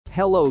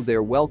Hello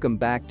there, welcome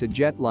back to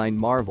Jetline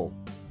Marvel.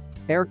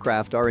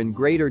 Aircraft are in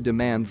greater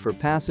demand for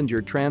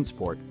passenger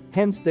transport,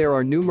 hence there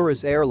are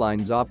numerous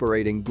airlines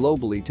operating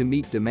globally to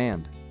meet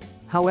demand.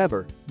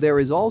 However, there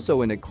is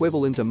also an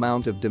equivalent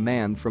amount of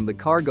demand from the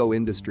cargo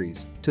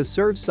industries to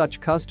serve such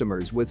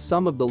customers with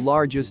some of the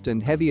largest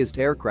and heaviest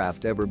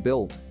aircraft ever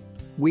built.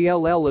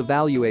 We'll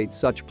evaluate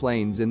such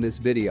planes in this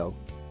video.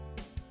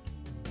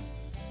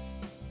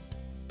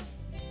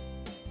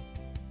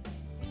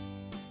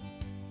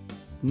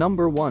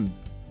 Number 1.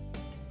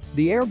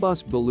 The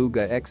Airbus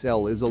Beluga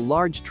XL is a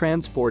large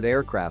transport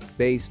aircraft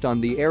based on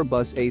the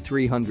Airbus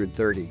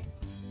A330.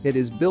 It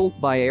is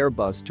built by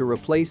Airbus to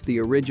replace the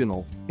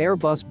original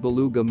Airbus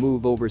Beluga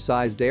Move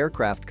oversized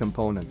aircraft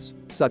components,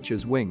 such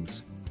as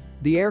wings.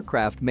 The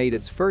aircraft made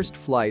its first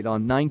flight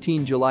on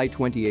 19 July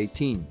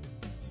 2018.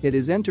 It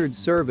has entered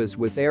service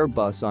with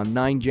Airbus on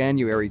 9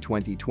 January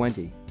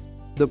 2020.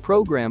 The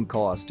program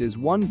cost is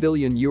 €1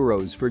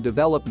 billion for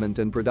development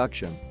and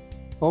production.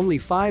 Only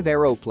 5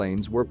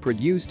 aeroplanes were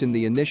produced in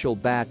the initial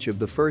batch of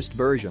the first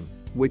version,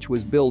 which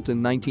was built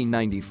in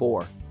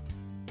 1994.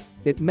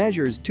 It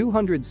measures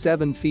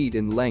 207 feet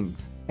in length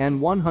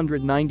and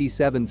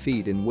 197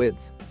 feet in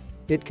width.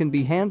 It can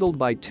be handled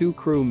by 2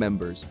 crew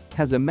members,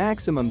 has a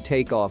maximum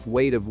takeoff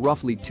weight of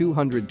roughly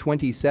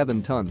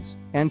 227 tons,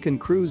 and can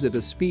cruise at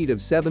a speed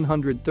of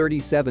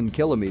 737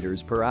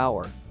 kilometers per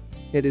hour.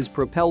 It is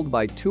propelled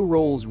by 2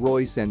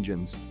 Rolls-Royce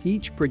engines,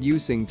 each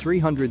producing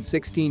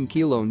 316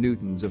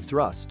 kilonewtons of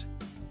thrust.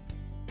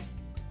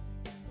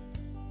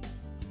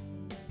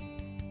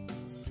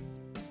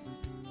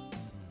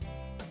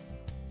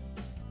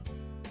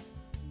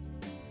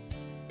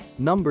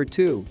 Number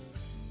 2.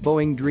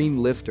 Boeing Dream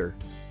Lifter.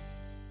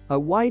 A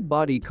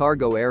wide-body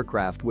cargo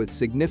aircraft with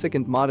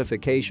significant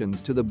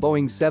modifications to the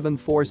Boeing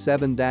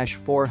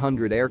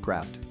 747-400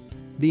 aircraft.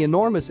 The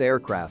enormous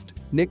aircraft,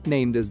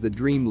 nicknamed as the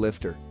Dream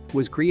Lifter,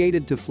 was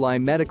created to fly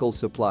medical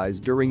supplies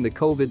during the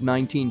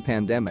COVID-19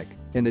 pandemic.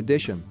 In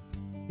addition,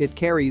 it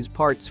carries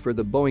parts for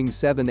the Boeing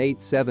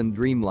 787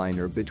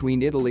 Dreamliner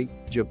between Italy,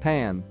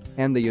 Japan,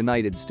 and the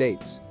United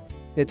States.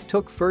 It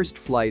took first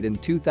flight in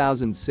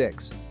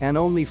 2006, and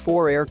only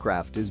 4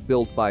 aircraft is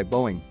built by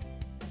Boeing.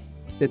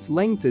 Its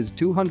length is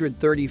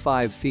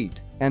 235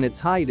 feet, and its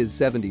height is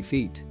 70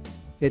 feet.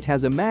 It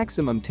has a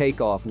maximum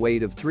takeoff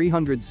weight of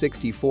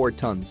 364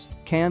 tons,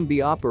 can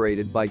be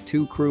operated by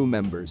 2 crew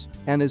members,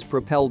 and is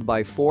propelled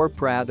by 4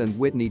 Pratt &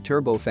 Whitney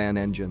turbofan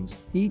engines,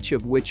 each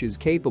of which is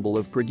capable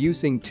of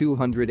producing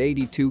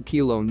 282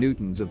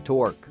 kilonewtons of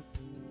torque.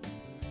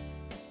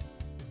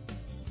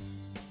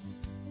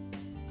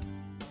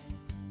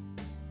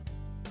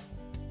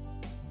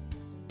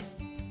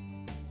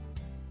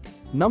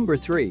 Number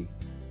 3.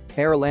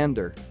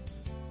 Airlander.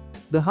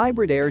 The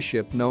hybrid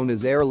airship known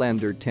as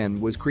Airlander 10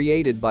 was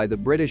created by the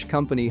British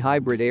company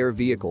Hybrid Air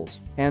Vehicles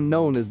and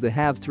known as the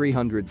HAV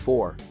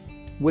 304.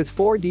 With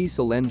 4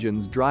 diesel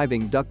engines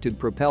driving ducted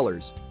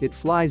propellers, it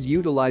flies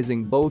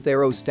utilizing both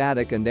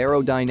aerostatic and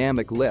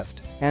aerodynamic lift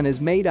and is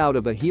made out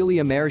of a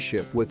helium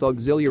airship with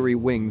auxiliary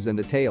wings and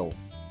a tail.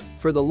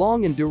 For the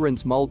Long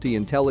Endurance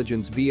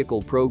Multi-Intelligence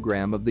Vehicle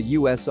program of the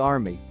U.S.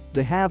 Army,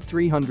 the HAV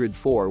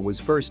 304 was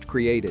first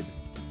created.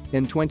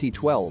 In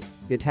 2012,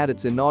 it had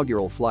its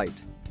inaugural flight.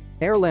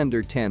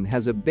 Airlander 10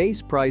 has a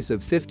base price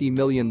of $50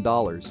 million,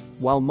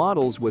 while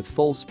models with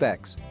full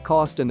specs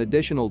cost an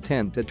additional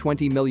 $10 to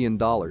 $20 million.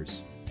 The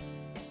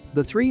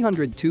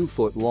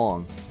 302-foot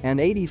long and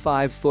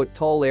 85-foot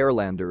tall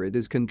Airlander it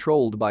is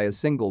controlled by a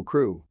single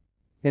crew.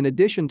 In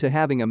addition to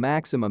having a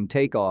maximum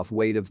takeoff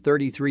weight of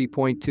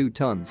 33.2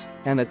 tons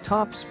and a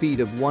top speed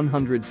of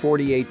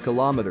 148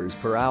 kilometers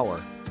per hour.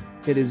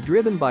 It is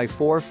driven by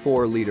 4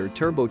 4-liter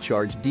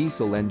turbocharged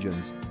diesel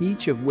engines,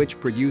 each of which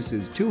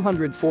produces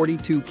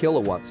 242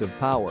 kilowatts of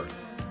power.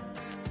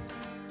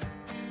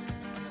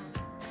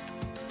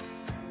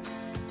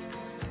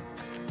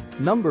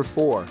 Number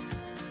 4.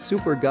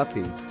 Super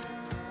Guppy.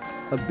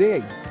 A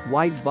big,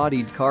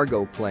 wide-bodied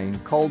cargo plane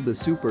called the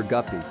Super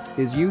Guppy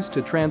is used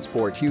to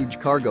transport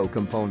huge cargo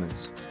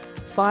components.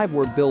 5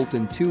 were built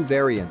in 2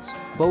 variants,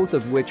 both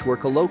of which were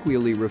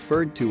colloquially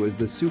referred to as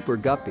the Super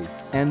Guppy,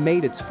 and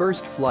made its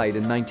first flight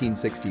in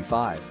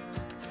 1965.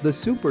 The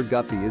Super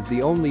Guppy is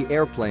the only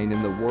airplane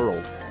in the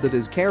world that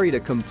has carried a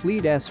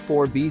complete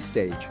S-4B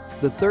stage,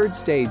 the 3rd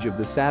stage of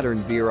the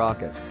Saturn V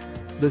rocket.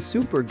 The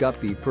Super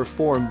Guppy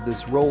performed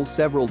this role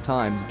several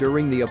times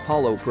during the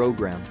Apollo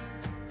program.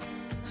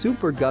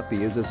 Super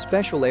Guppy is a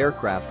special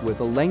aircraft with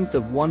a length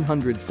of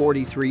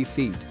 143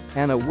 feet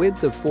and a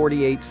width of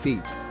 48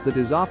 feet that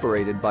is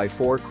operated by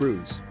 4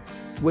 crews.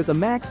 With a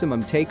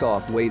maximum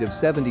takeoff weight of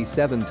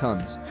 77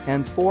 tons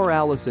and 4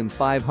 Allison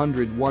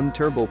 501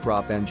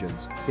 turboprop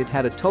engines, it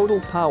had a total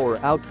power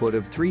output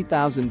of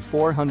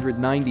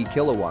 3,490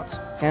 kilowatts,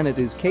 and it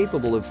is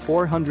capable of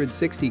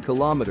 460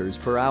 kilometers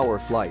per hour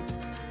flight.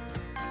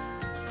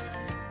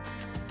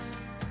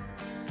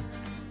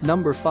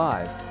 Number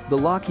 5. The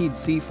Lockheed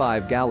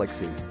C-5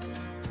 Galaxy.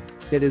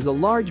 It is a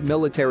large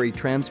military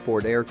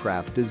transport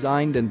aircraft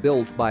designed and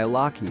built by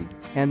Lockheed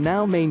and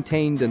now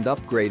maintained and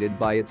upgraded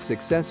by its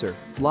successor,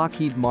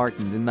 Lockheed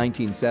Martin in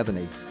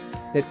 1970.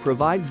 It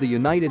provides the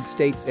United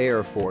States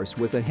Air Force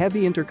with a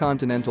heavy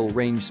intercontinental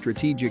range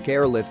strategic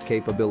airlift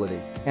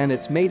capability, and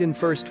its maiden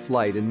first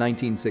flight in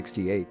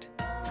 1968.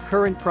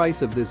 Current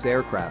price of this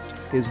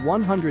aircraft is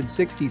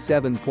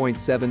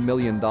 $167.7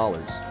 million.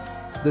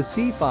 The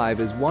C-5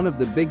 is one of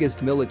the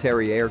biggest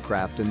military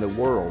aircraft in the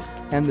world,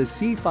 and the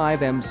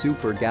C-5M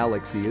Super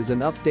Galaxy is an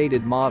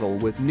updated model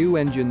with new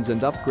engines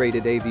and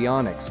upgraded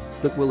avionics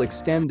that will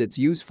extend its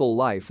useful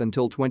life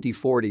until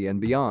 2040 and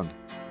beyond.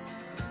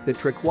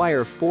 It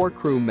requires 4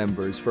 crew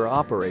members for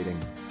operating.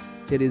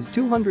 It is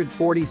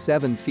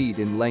 247 feet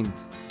in length,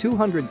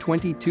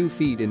 222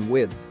 feet in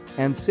width,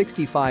 and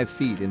 65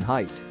 feet in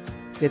height.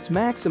 Its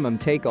maximum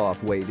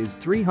takeoff weight is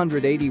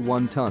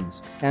 381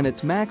 tons, and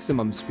its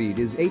maximum speed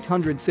is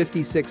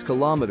 856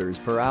 kilometers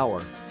per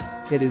hour.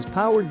 It is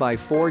powered by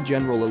 4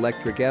 General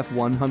Electric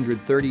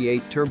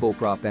F138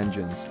 turboprop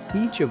engines,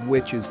 each of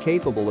which is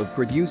capable of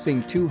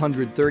producing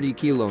 230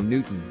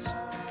 kilonewtons.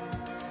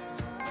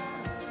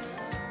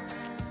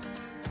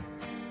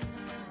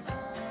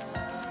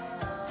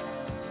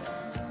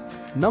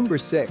 Number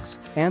 6.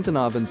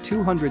 Antonov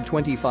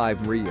An-225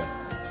 Mriya.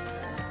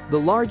 The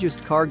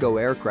largest cargo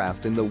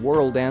aircraft in the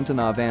world,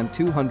 Antonov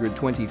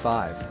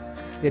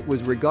An-225. It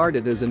was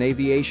regarded as an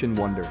aviation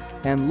wonder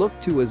and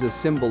looked to as a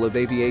symbol of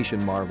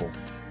aviation marvel.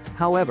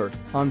 However,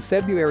 on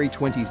February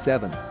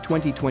 27,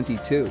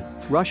 2022,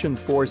 Russian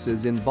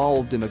forces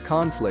involved in a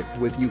conflict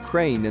with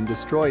Ukraine and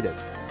destroyed it.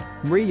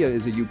 Mriya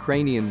is a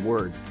Ukrainian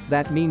word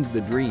that means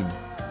the dream.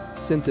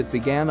 Since it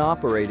began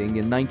operating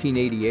in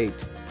 1988,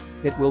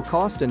 it will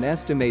cost an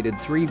estimated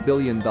 $3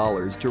 billion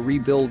to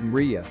rebuild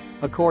Mriya,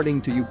 according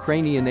to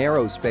Ukrainian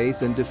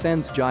aerospace and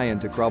defense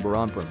giant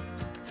Ukroboronprom.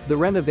 The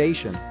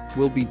renovation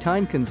will be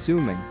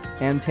time-consuming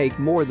and take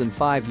more than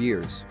 5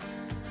 years.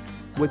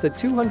 With a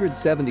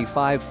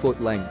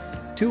 275-foot length,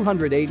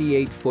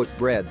 288-foot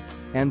breadth,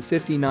 and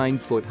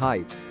 59-foot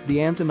height, the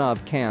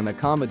Antonov can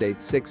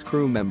accommodate 6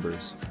 crew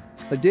members.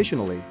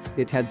 Additionally,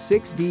 it had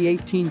 6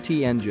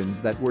 D-18T engines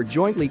that were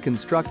jointly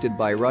constructed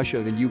by Russia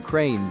and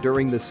Ukraine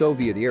during the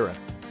Soviet era.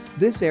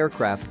 This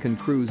aircraft can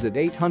cruise at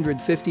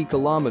 850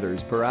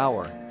 kilometers per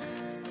hour.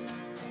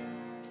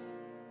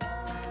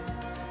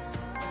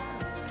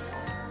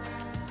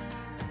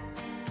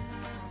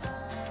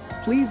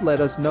 Please let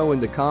us know in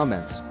the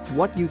comments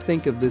what you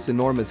think of this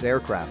enormous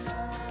aircraft.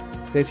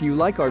 If you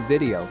like our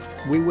video,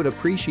 we would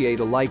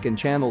appreciate a like and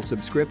channel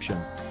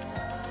subscription.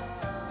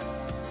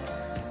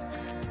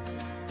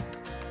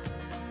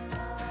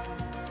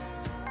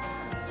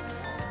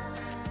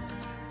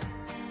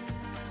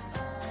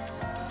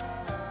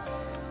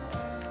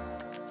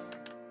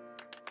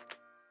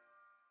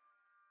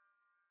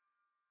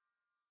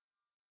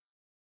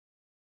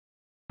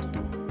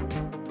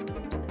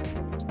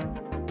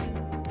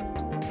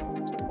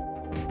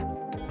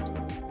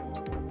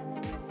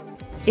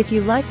 If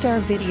you liked our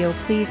video,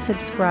 please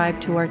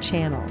subscribe to our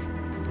channel.